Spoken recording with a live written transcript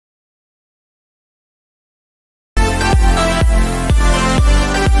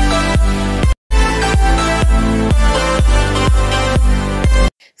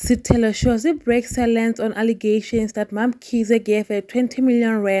Sithelo Shozi breaks silence on allegations that Mom Kize gave her 20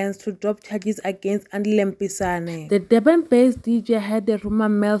 million rands to drop charges against Andilempisane. The Durban-based DJ had the rumor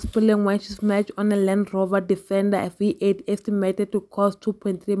mill spilling when she smashed on a Land Rover Defender V8 estimated to cost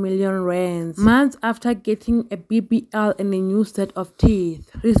 2.3 million rands, months after getting a BBL and a new set of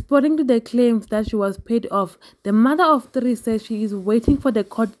teeth. Responding to the claims that she was paid off, the mother of three says she is waiting for the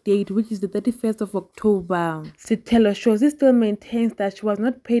court date, which is the 31st of October. Sithelo Shozi still maintains that she was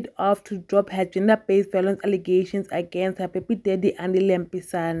not paid off to drop her gender-based violence allegations against her baby daddy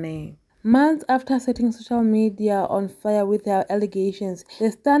Andilempisane. Months after setting social media on fire with her allegations,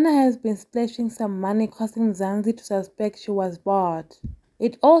 the stunner has been splashing some money, causing Mzansi to suspect she was bought.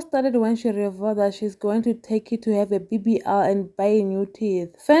 It all started when she revealed that she's going to take it to have a BBL and buy new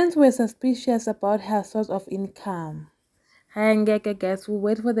teeth. Fans were suspicious about her source of income. Hi, guys, we'll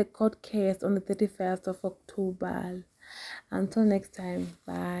wait for the court case on the 31st of October. Until next time,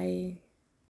 bye.